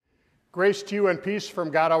Grace to you and peace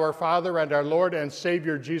from God our Father and our Lord and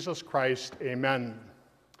Savior Jesus Christ. Amen.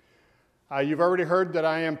 You've already heard that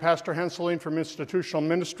I am Pastor Henseling from Institutional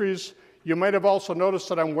Ministries. You might have also noticed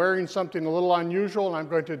that I'm wearing something a little unusual, and I'm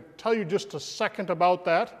going to tell you just a second about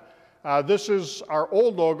that. This is our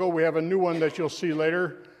old logo. We have a new one that you'll see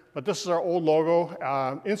later, but this is our old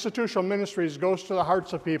logo. Institutional Ministries goes to the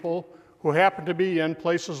hearts of people who happen to be in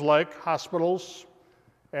places like hospitals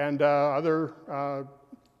and other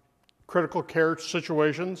critical care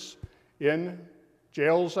situations, in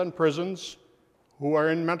jails and prisons, who are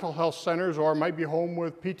in mental health centers or might be home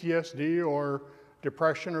with PTSD or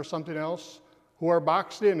depression or something else, who are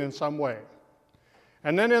boxed in some way.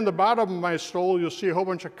 And then in the bottom of my stole, you'll see a whole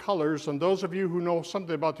bunch of colors, and those of you who know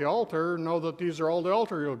something about the altar know that these are all the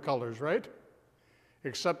altar colors, right?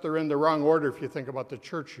 Except they're in the wrong order if you think about the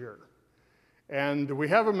church here. And we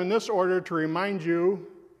have them in this order to remind you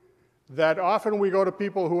that often we go to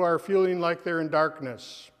people who are feeling like they're in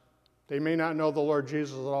darkness. They may not know the Lord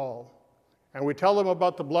Jesus at all. And we tell them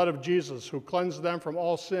about the blood of Jesus, who cleansed them from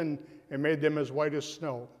all sin and made them as white as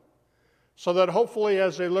snow. So that hopefully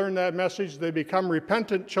as they learn that message, they become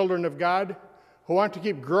repentant children of God who want to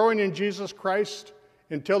keep growing in Jesus Christ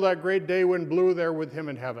until that great day when blue they're with him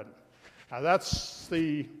in heaven. Now that's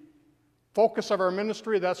the focus of our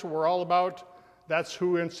ministry. That's what we're all about. That's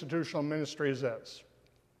who Institutional Ministries is.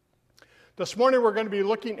 This morning we're going to be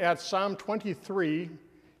looking at Psalm 23.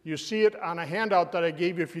 You see it on a handout that I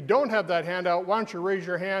gave you. If you don't have that handout, why don't you raise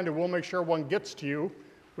your hand and we'll make sure one gets to you.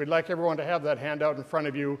 We'd like everyone to have that handout in front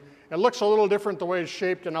of you. It looks a little different the way it's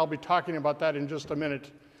shaped, and I'll be talking about that in just a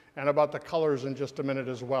minute, and about the colors in just a minute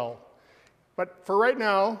as well. But for right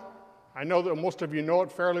now, I know that most of you know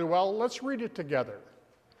it fairly well. Let's read it together.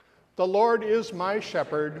 The Lord is my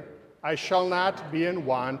shepherd, I shall not be in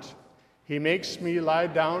want. He makes me lie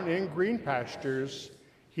down in green pastures.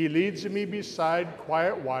 He leads me beside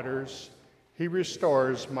quiet waters. He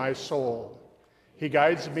restores my soul. He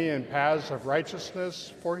guides me in paths of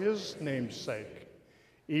righteousness for his name's sake.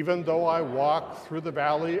 Even though I walk through the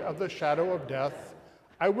valley of the shadow of death,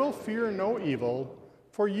 I will fear no evil,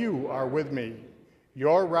 for you are with me.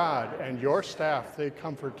 Your rod and your staff, they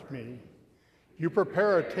comfort me. You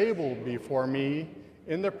prepare a table before me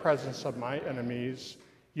in the presence of my enemies.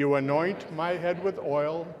 You anoint my head with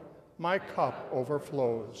oil, my cup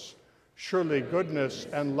overflows. Surely goodness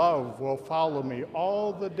and love will follow me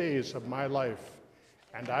all the days of my life,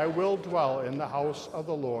 and I will dwell in the house of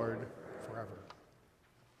the Lord forever.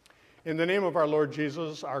 In the name of our Lord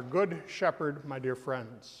Jesus, our good shepherd, my dear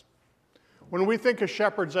friends. When we think of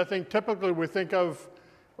shepherds, I think typically we think of,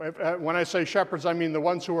 when I say shepherds, I mean the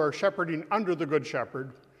ones who are shepherding under the good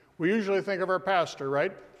shepherd. We usually think of our pastor,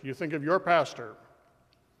 right? You think of your pastor.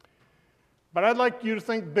 But I'd like you to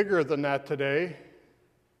think bigger than that today,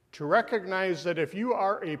 to recognize that if you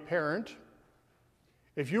are a parent,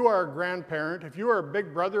 if you are a grandparent, if you are a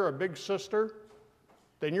big brother, a big sister,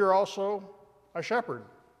 then you're also a shepherd.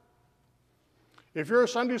 If you're a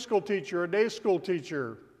Sunday school teacher, a day school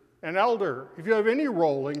teacher, an elder, if you have any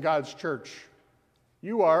role in God's church,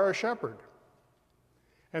 you are a shepherd.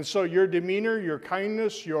 And so your demeanor, your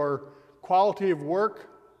kindness, your quality of work,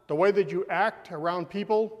 the way that you act around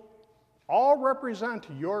people, all represent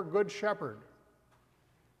your good shepherd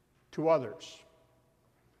to others.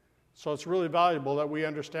 So it's really valuable that we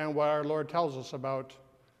understand what our Lord tells us about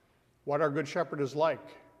what our good shepherd is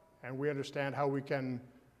like, and we understand how we can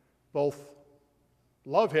both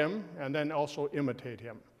love him and then also imitate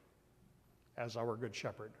him as our good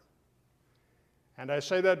shepherd. And I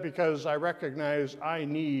say that because I recognize I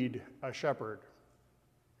need a shepherd,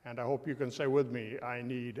 and I hope you can say with me, I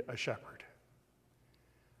need a shepherd.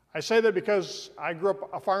 I say that because I grew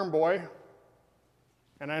up a farm boy,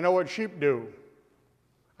 and I know what sheep do.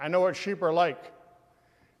 I know what sheep are like.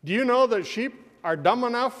 Do you know that sheep are dumb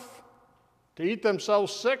enough to eat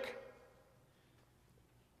themselves sick?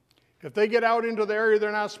 If they get out into the area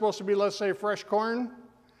they're not supposed to be, let's say fresh corn,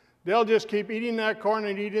 they'll just keep eating that corn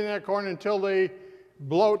and eating that corn until they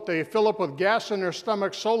bloat. They fill up with gas in their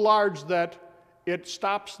stomach so large that it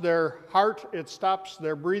stops their heart, it stops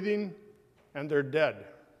their breathing, and they're dead.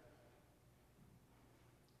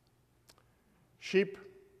 Sheep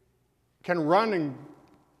can run, and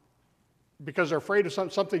because they're afraid of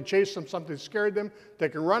something chased them, something scared them, they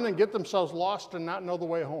can run and get themselves lost and not know the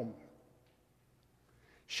way home.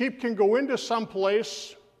 Sheep can go into some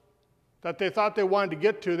place that they thought they wanted to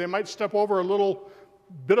get to. They might step over a little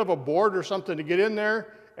bit of a board or something to get in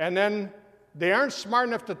there, and then they aren't smart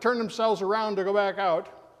enough to turn themselves around to go back out.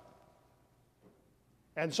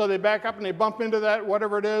 And so they back up and they bump into that,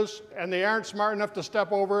 whatever it is, and they aren't smart enough to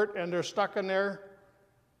step over it, and they're stuck in there.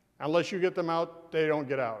 Unless you get them out, they don't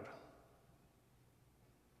get out.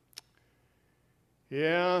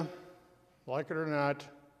 Yeah, like it or not,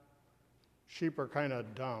 sheep are kind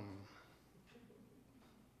of dumb.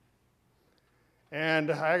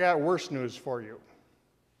 And I got worse news for you.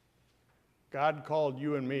 God called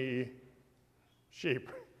you and me sheep.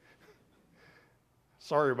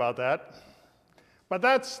 Sorry about that. But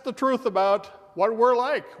that's the truth about what we're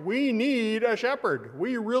like. We need a shepherd.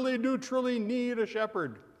 We really do truly need a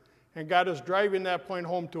shepherd. And God is driving that point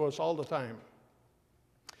home to us all the time.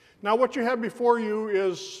 Now, what you have before you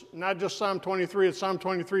is not just Psalm 23. It's Psalm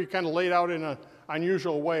 23 kind of laid out in an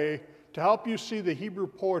unusual way to help you see the Hebrew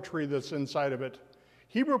poetry that's inside of it.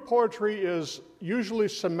 Hebrew poetry is usually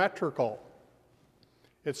symmetrical.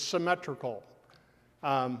 It's symmetrical.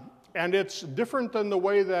 And it's different than the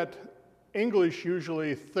way that English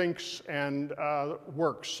usually thinks and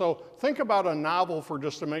works. So think about a novel for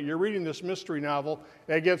just a minute. You're reading this mystery novel.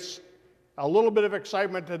 It gets a little bit of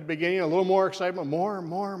excitement at the beginning, a little more excitement,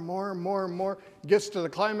 more. Gets to the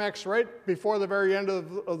climax right before the very end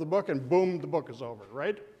of the book, and boom, the book is over,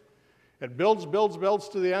 right? It builds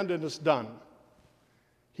to the end, and it's done.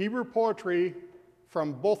 Hebrew poetry,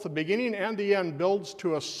 from both the beginning and the end, builds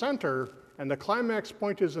to a center, and the climax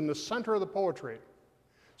point is in the center of the poetry.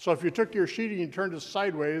 So if you took your sheet and you turned it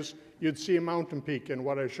sideways, you'd see a mountain peak in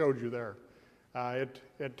what I showed you there.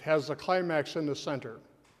 It has the climax in the center.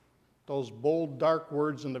 Those bold, dark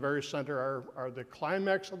words in the very center are the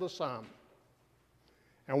climax of the psalm.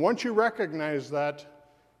 And once you recognize that,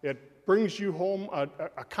 it brings you home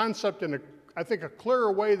a concept in I think a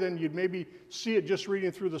clearer way than you'd maybe see it just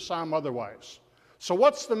reading through the psalm otherwise. So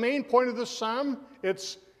what's the main point of this psalm?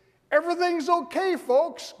 It's everything's okay,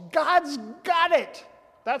 folks. God's got it.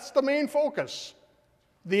 That's the main focus.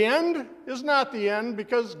 The end is not the end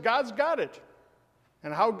because God's got it.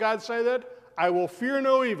 And how God say that? I will fear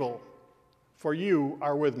no evil, for you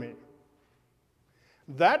are with me.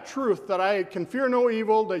 That truth that I can fear no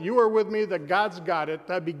evil, that you are with me, that God's got it,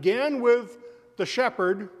 that began with the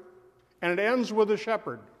shepherd, and it ends with the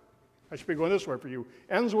shepherd. I should be going this way for you.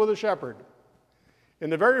 Ends with a shepherd.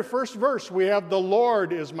 In the very first verse, we have the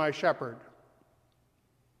Lord is my shepherd.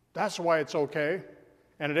 That's why it's okay.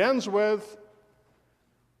 And it ends with,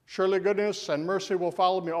 surely goodness and mercy will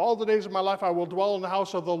follow me all the days of my life. I will dwell in the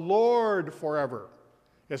house of the Lord forever.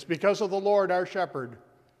 It's because of the Lord, our shepherd,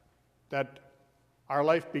 that our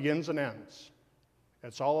life begins and ends.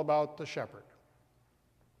 It's all about the shepherd.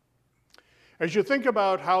 As you think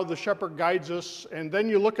about how the shepherd guides us, and then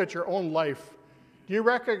you look at your own life, do you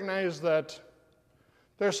recognize that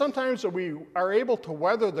there are sometimes that we are able to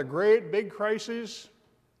weather the great big crises,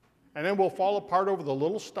 and then we'll fall apart over the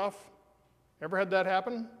little stuff? Ever had that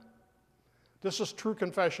happen? This is true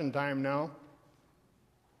confession time now.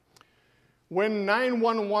 When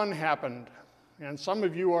 9/11 happened, and some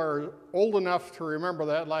of you are old enough to remember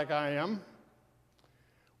that like I am,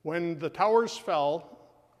 when the towers fell,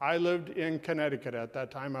 I lived in Connecticut at that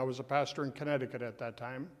time. I was a pastor in Connecticut at that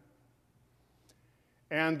time.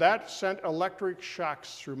 And that sent electric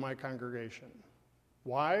shocks through my congregation.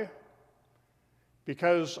 Why?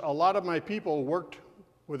 Because a lot of my people worked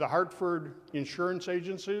with the Hartford insurance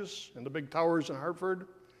agencies and the big towers in Hartford.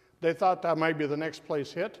 They thought that might be the next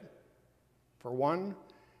place hit, for one.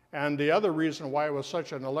 And the other reason why it was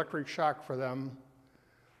such an electric shock for them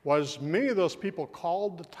was many of those people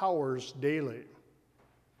called the towers daily.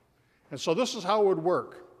 And so this is how it would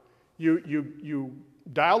work. You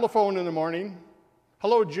dial the phone in the morning.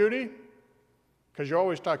 Hello, Judy, because you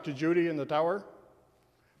always talk to Judy in the tower.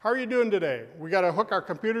 How are you doing today? We got to hook our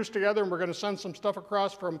computers together, and we're going to send some stuff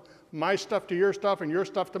across from my stuff to your stuff and your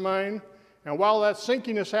stuff to mine. And while that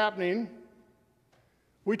syncing is happening,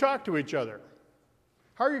 we talk to each other.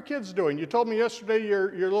 How are your kids doing? You told me yesterday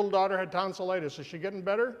your little daughter had tonsillitis. Is she getting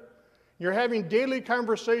better? You're having daily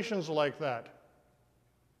conversations like that.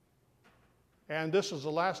 And this is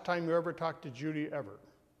the last time you ever talked to Judy ever,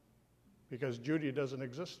 because Judy doesn't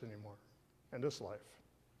exist anymore in this life.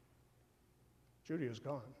 Judy is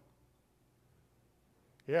gone.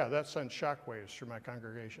 Yeah, that sent shockwaves through my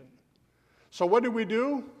congregation. So what did we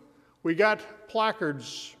do? We got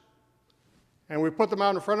placards, and we put them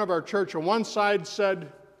out in front of our church, and one side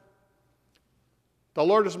said, "The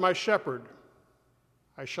Lord is my shepherd.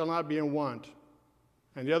 I shall not be in want."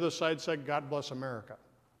 And the other side said, "God bless America."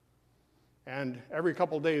 And every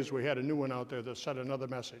couple of days we had a new one out there that said another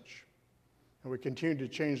message. And we continued to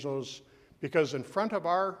change those, because in front of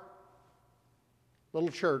our little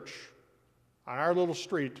church, on our little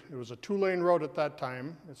street, it was a 2-lane road at that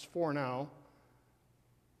time, it's 4 now,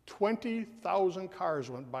 20,000 cars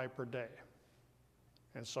went by per day.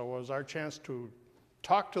 And so it was our chance to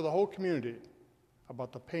talk to the whole community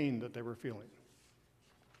about the pain that they were feeling.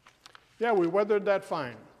 Yeah, we weathered that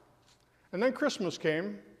fine. And then Christmas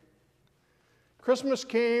came. Christmas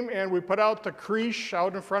came, and we put out the creche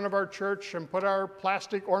out in front of our church and put our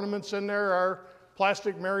plastic ornaments in there, our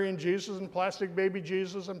plastic Mary and Jesus and plastic baby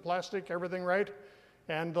Jesus and plastic everything, right?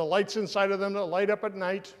 And the lights inside of them that light up at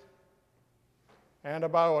night. And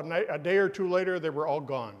about a day or two later, they were all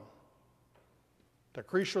gone. The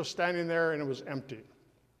creche was standing there, and it was empty.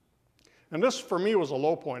 And this, for me, was a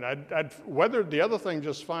low point. I'd weathered the other thing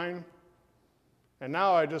just fine, and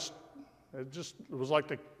now it was like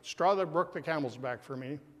the straw that broke the camel's back for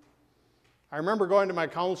me. I remember going to my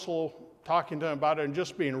council, talking to them about it, and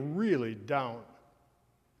just being really down.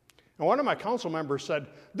 And one of my council members said,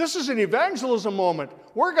 "This is an evangelism moment.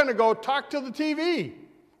 We're going to go talk to the TV.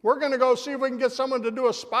 We're going to go see if we can get someone to do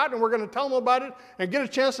a spot, and we're going to tell them about it and get a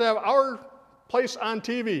chance to have our place on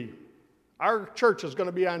TV. Our church is going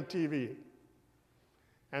to be on TV."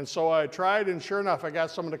 And so I tried, and sure enough, I got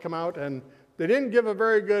someone to come out, and they didn't give a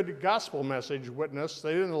very good gospel message witness.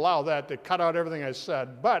 They didn't allow that. They cut out everything I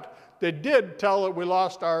said. But they did tell that we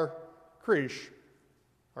lost our creche,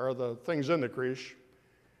 or the things in the creche.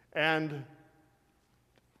 And a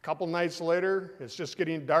couple nights later, it's just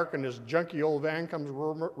getting dark, and this junky old van comes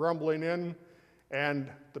rumbling in, and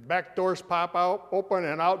the back doors pop out, open,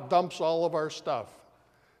 and out dumps all of our stuff.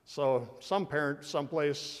 So some parent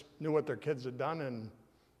someplace knew what their kids had done and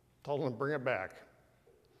told them to bring it back.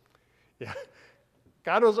 Yeah,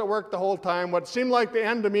 God was at work the whole time. What seemed like the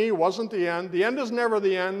end to me wasn't the end. The end is never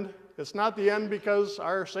the end. It's not the end because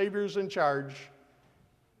our Savior's in charge,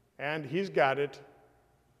 and He's got it.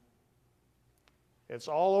 It's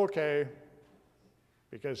all okay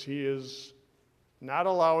because He is not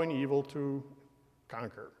allowing evil to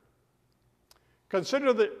conquer.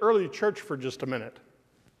 Consider the early church for just a minute.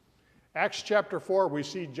 Acts chapter 4, we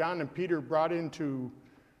see John and Peter brought into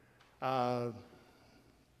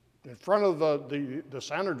in front of the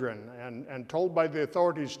Sanhedrin and told by the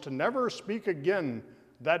authorities to never speak again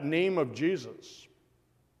that name of Jesus.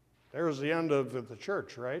 There's the end of the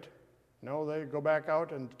church, right? No, they go back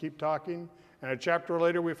out and keep talking. And a chapter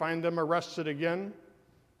later, we find them arrested again.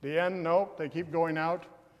 The end, no, they keep going out.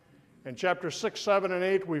 In chapter 6, 7, and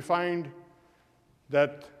 8, we find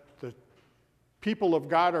that the people of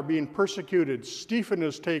God are being persecuted. Stephen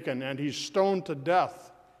is taken, and he's stoned to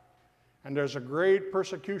death. And there's a great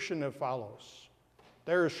persecution that follows.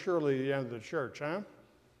 There is surely the end of the church, huh?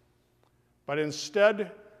 But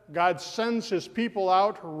instead, God sends His people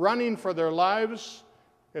out running for their lives.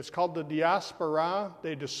 It's called the diaspora.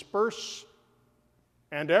 They disperse,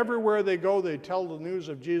 and everywhere they go, they tell the news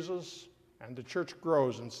of Jesus, and the church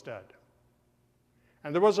grows instead.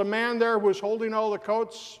 And there was a man there who was holding all the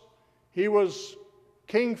coats. He was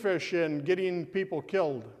kingfish in getting people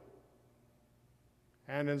killed.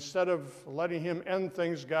 And instead of letting him end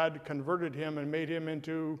things, God converted him and made him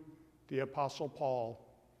into the Apostle Paul.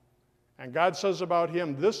 And God says about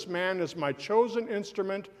him, "This man is my chosen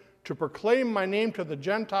instrument to proclaim my name to the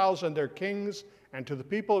Gentiles and their kings and to the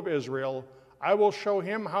people of Israel. I will show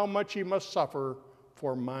him how much he must suffer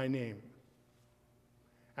for my name."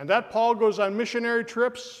 And that Paul goes on missionary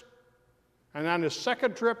trips. And on his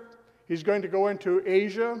second trip, he's going to go into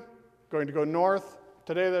Asia, going to go north.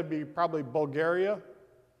 Today that'd be probably Bulgaria.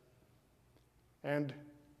 And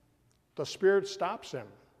the Spirit stops him.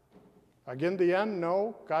 Again, the end,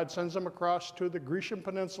 no. God sends him across to the Grecian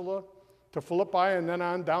Peninsula, to Philippi, and then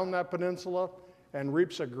on down that peninsula, and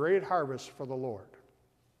reaps a great harvest for the Lord.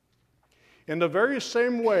 In the very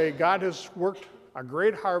same way, God has worked a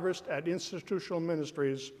great harvest at Institutional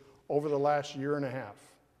Ministries over the last year and a half.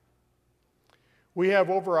 We have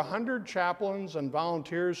over 100 chaplains and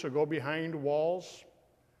volunteers who go behind walls,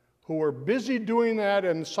 who were busy doing that,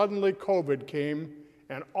 and suddenly COVID came,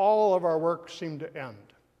 and all of our work seemed to end.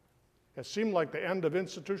 It seemed like the end of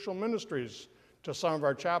Institutional Ministries to some of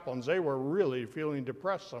our chaplains. They were really feeling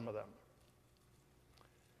depressed, some of them.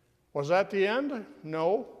 Was that the end?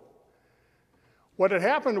 No. What had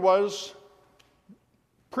happened was,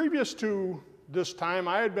 previous to this time,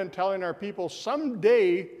 I had been telling our people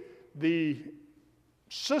someday the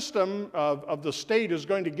system of the state is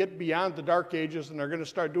going to get beyond the dark ages, and they're going to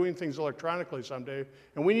start doing things electronically someday,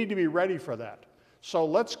 and we need to be ready for that. So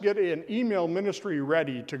let's get an email ministry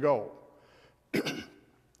ready to go.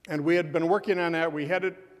 And we had been working on that. We had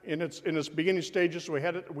it in its beginning stages. We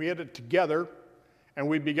had it together, and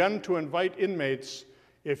we begun to invite inmates.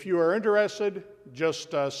 If you are interested,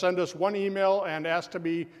 just send us one email and ask to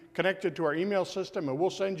be connected to our email system, and we'll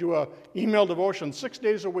send you an email devotion 6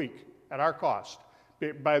 days a week at our cost.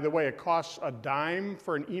 By the way, it costs a dime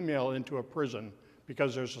for an email into a prison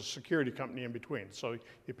because there's a security company in between. So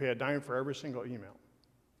you pay a dime for every single email.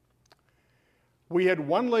 We had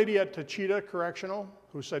one lady at Tachita Correctional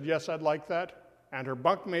who said, yes, I'd like that. And her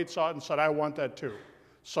bunkmate saw it and said, I want that too.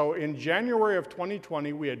 So in January of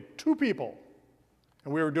 2020, we had 2 people,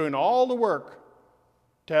 and we were doing all the work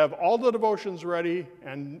to have all the devotions ready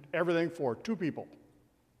and everything for 2 people.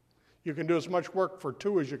 You can do as much work for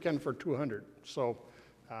 2 as you can for 200. So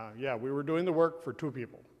yeah, we were doing the work for 2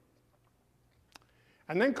 people.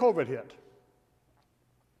 And then COVID hit.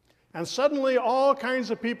 And suddenly all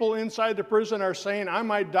kinds of people inside the prison are saying, I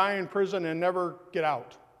might die in prison and never get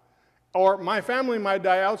out. Or my family might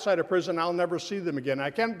die outside of prison, I'll never see them again.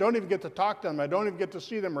 Don't even get to talk to them. I don't even get to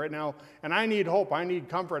see them right now. And I need hope, I need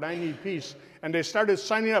comfort, I need peace. And they started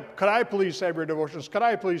signing up, could I please have your devotions? Could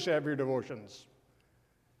I please have your devotions?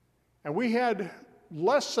 And we had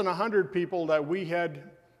less than 100 people that we'd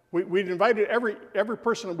invited every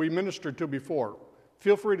person that we ministered to before.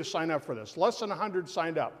 Feel free to sign up for this. Less than 100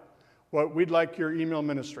 signed up. Well, we'd like your email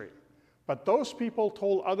ministry. But those people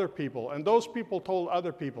told other people, and those people told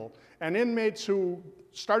other people. And inmates who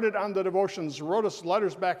started on the devotions wrote us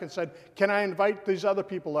letters back and said, can I invite these other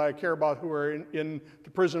people that I care about who are in the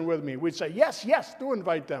prison with me? We'd say, yes, yes, do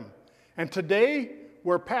invite them. And today,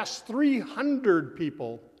 we're past 300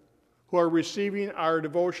 people who are receiving our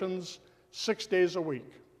devotions 6 days a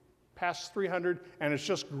week. Past 300, and it's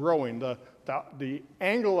just growing. The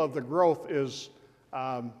angle of the growth is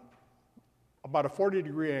about a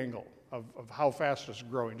 40-degree angle of how fast it's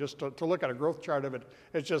growing. Just to look at a growth chart of it,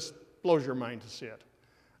 it just blows your mind to see it.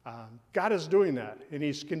 God is doing that, and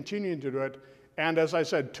he's continuing to do it. And as I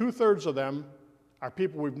said, 2/3 of them are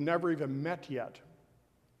people we've never even met yet.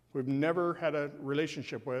 We've never had a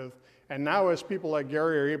relationship with. And now as people like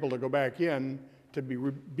Gary are able to go back in to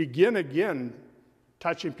begin again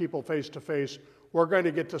touching people face to face, we're going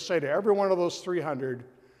to get to say to every one of those 300,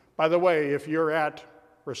 by the way, if you're at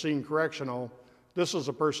Racine Correctional, this is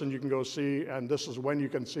a person you can go see, and this is when you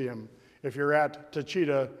can see him. If you're at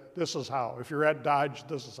Tachita, this is how. If you're at Dodge,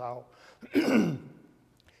 this is how.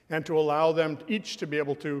 And to allow them each to be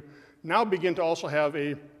able to now begin to also have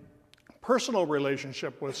a personal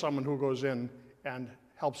relationship with someone who goes in and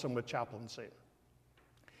helps them with chaplaincy.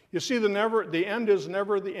 You see, the end is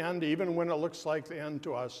never the end, even when it looks like the end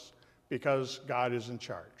to us, because God is in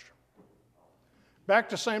charge. Back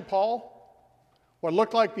to St. Paul, what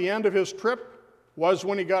looked like the end of his trip was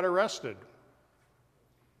when he got arrested.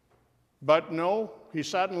 But no, he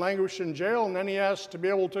sat and languished in jail, and then he asked to be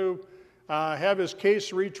able to have his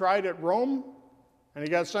case retried at Rome, and he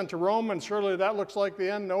got sent to Rome, and surely that looks like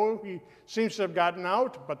the end. No, he seems to have gotten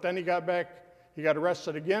out, but then he got back, he got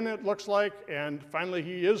arrested again, it looks like, and finally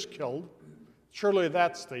he is killed. Surely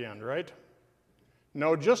that's the end, right?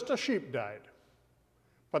 No, just a sheep died.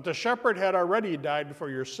 But the shepherd had already died for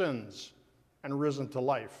your sins and risen to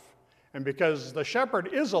life. And because the shepherd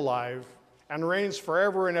is alive and reigns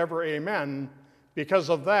forever and ever, amen, because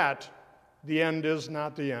of that, the end is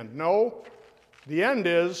not the end. No, the end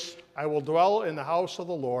is, I will dwell in the house of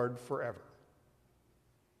the Lord forever.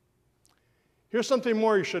 Here's something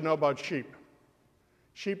more you should know about sheep.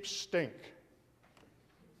 Sheep stink.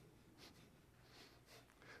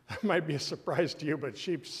 That might be a surprise to you, but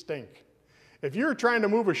sheep stink. If you're trying to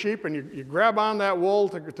move a sheep and you grab on that wool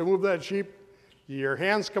to move that sheep, your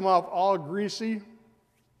hands come off all greasy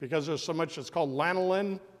because there's so much that's called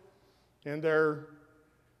lanolin in their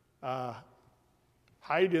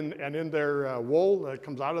hide and in their wool that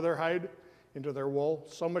comes out of their hide into their wool.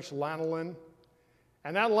 So much lanolin.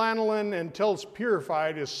 And that lanolin, until it's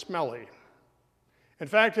purified, is smelly. In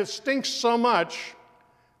fact, it stinks so much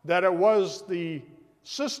that it was the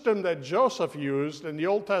system that Joseph used in the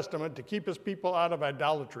Old Testament to keep his people out of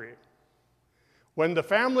idolatry. When the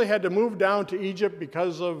family had to move down to Egypt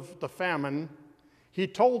because of the famine, he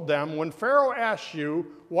told them, when Pharaoh asks you,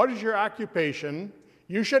 what is your occupation,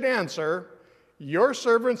 you should answer, your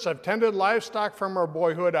servants have tended livestock from our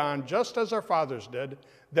boyhood on, just as our fathers did.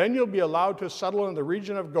 Then you'll be allowed to settle in the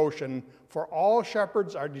region of Goshen, for all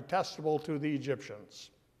shepherds are detestable to the Egyptians.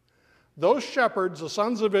 Those shepherds, the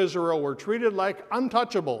sons of Israel, were treated like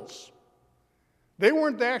untouchables. They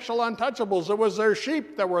weren't the actual untouchables. It was their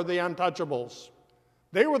sheep that were the untouchables.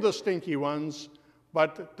 They were the stinky ones,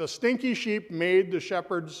 but the stinky sheep made the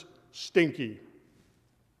shepherds stinky.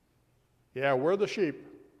 Yeah, we're the sheep.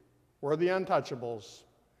 We're the untouchables.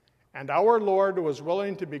 And our Lord was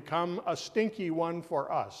willing to become a stinky one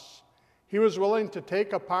for us. He was willing to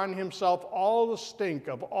take upon himself all the stink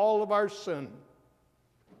of all of our sin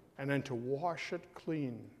and then to wash it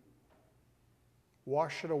clean,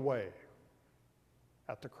 wash it away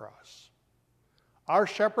at the cross. Our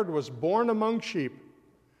shepherd was born among sheep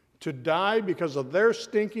to die because of their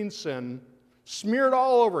stinking sin, smeared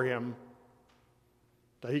all over him,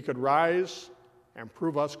 that he could rise and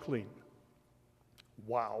prove us clean.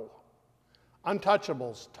 Wow.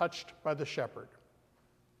 Untouchables touched by the shepherd.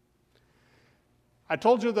 I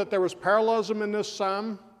told you that there was parallelism in this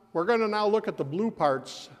psalm. We're going to now look at the blue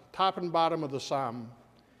parts, top and bottom of the psalm.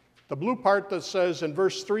 The blue part that says in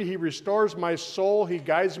verse 3, he restores my soul, he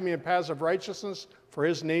guides me in paths of righteousness for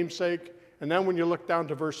his name's sake. And then when you look down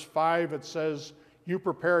to verse 5, it says, you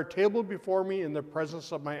prepare a table before me in the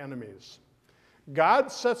presence of my enemies.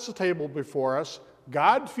 God sets the table before us.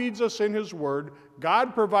 God feeds us in his word.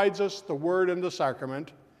 God provides us the word and the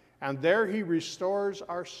sacrament. And there he restores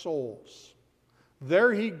our souls.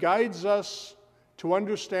 There he guides us to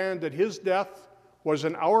understand that his death was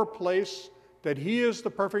in our place, that he is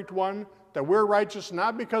the perfect one, that we're righteous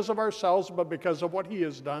not because of ourselves, but because of what he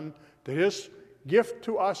has done, that his gift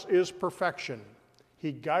to us is perfection.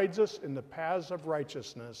 He guides us in the paths of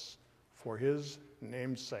righteousness for his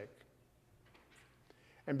name's sake.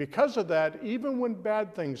 And because of that, even when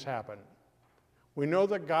bad things happen, we know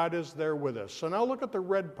that God is there with us. So now look at the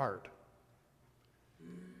red part.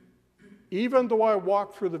 Even though I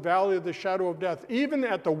walk through the valley of the shadow of death, even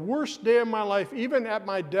at the worst day of my life, even at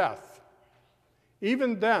my death,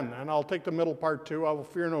 even then, and I'll take the middle part too, I will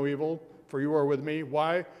fear no evil, for you are with me.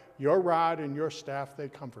 Why? Your rod and your staff, they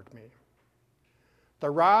comfort me. The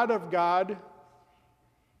rod of God,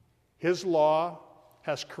 his law,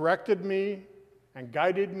 has corrected me and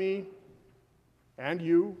guided me and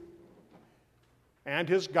you, and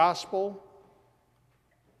his gospel,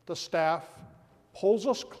 the staff, pulls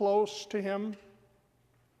us close to him,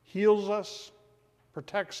 heals us,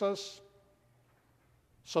 protects us,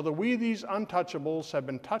 so that we, these untouchables, have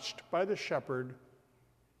been touched by the shepherd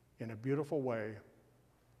in a beautiful way.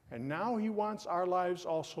 And now he wants our lives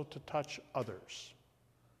also to touch others.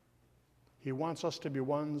 He wants us to be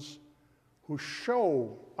ones who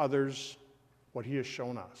show others what he has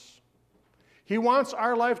shown us. He wants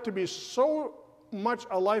our life to be so much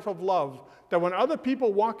a life of love that when other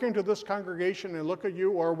people walk into this congregation and look at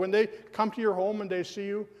you, or when they come to your home and they see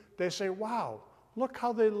you, they say, wow, look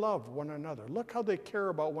how they love one another. Look how they care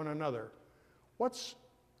about one another. What's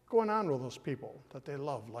going on with those people that they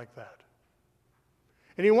love like that?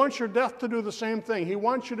 And he wants your death to do the same thing. He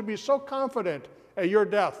wants you to be so confident at your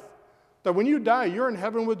death that when you die, you're in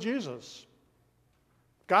heaven with Jesus.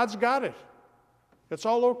 God's got it. It's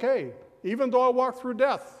all okay. Even though I walk through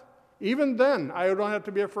death, even then, I don't have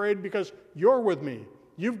to be afraid because you're with me.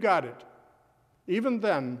 You've got it. Even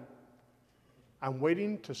then, I'm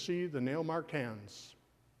waiting to see the nail-marked hands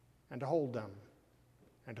and to hold them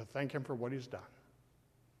and to thank him for what he's done.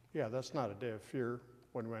 Yeah, that's not a day of fear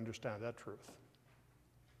when we understand that truth.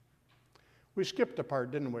 We skipped a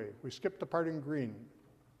part, didn't we? We skipped a part in green,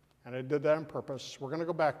 and I did that on purpose. We're going to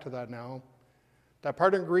go back to that now. That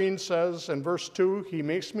part in green says in verse 2, he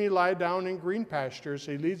makes me lie down in green pastures.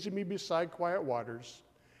 He leads me beside quiet waters.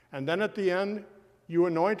 And then at the end, you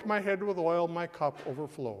anoint my head with oil, my cup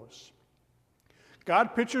overflows.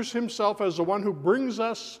 God pictures himself as the one who brings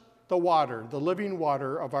us the water, the living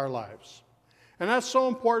water of our lives. And that's so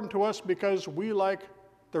important to us because we like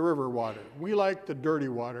the river water. We like the dirty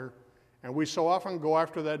water, and we so often go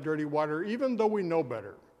after that dirty water even though we know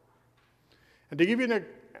better. And to give you an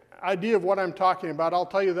idea of what I'm talking about, I'll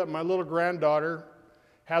tell you that my little granddaughter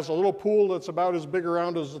has a little pool that's about as big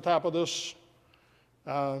around as the top of this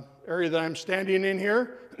area that I'm standing in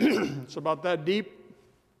here. It's about that deep.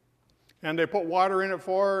 And they put water in it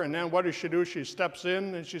for her, and then what does she do? She steps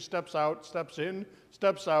in and she steps out, steps in,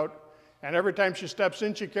 steps out. And every time she steps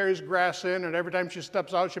in, she carries grass in, and every time she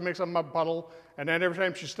steps out, she makes a mud puddle. And then every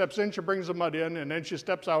time she steps in, she brings the mud in, and then she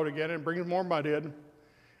steps out again and brings more mud in.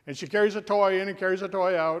 And she carries a toy in and carries a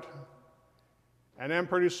toy out. And then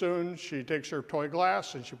pretty soon, she takes her toy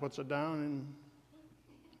glass and she puts it down and,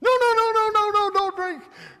 no, don't drink.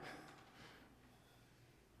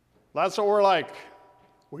 That's what we're like.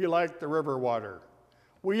 We like the river water.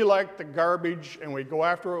 We like the garbage, and we go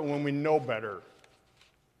after it when we know better.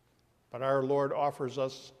 But our Lord offers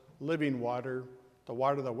us living water, the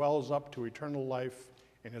water that wells up to eternal life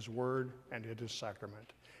in his word and in his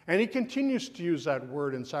sacrament. And he continues to use that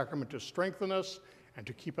word and sacrament to strengthen us and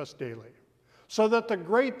to keep us daily. So that the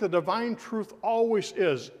divine truth always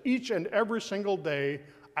is, each and every single day,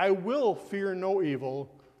 I will fear no evil,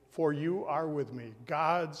 for you are with me.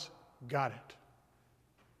 God's got it.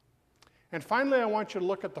 And finally, I want you to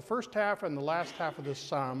look at the first half and the last half of this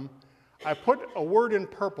psalm. I put a word in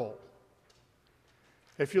purple.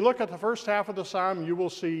 If you look at the first half of the psalm, you will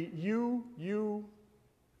see you,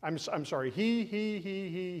 I'm sorry,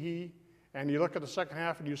 he. And you look at the second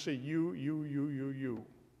half and you see you.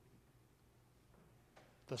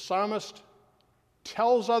 The psalmist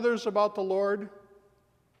tells others about the Lord.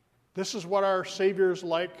 This is what our Savior's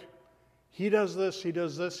like. He does this, he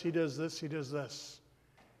does this, he does this, he does this.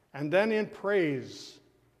 And then in praise,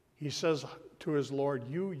 he says to his Lord,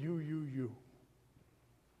 you.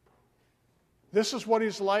 This is what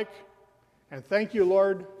he's like. And thank you,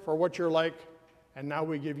 Lord, for what you're like. And now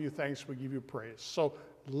we give you thanks, we give you praise. So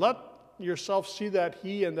let yourself see that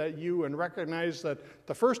he and that you, and recognize that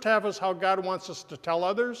the first half is how God wants us to tell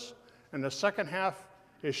others, and the second half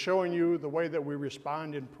is showing you the way that we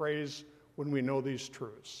respond in praise when we know these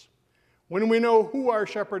truths. When we know who our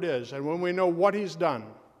shepherd is and when we know what he's done,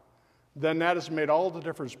 then that has made all the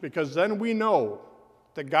difference, because then we know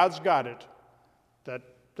that God's got it, that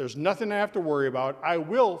there's nothing I have to worry about. I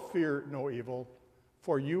will fear no evil,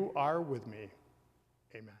 for you are with me.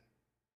 Amen.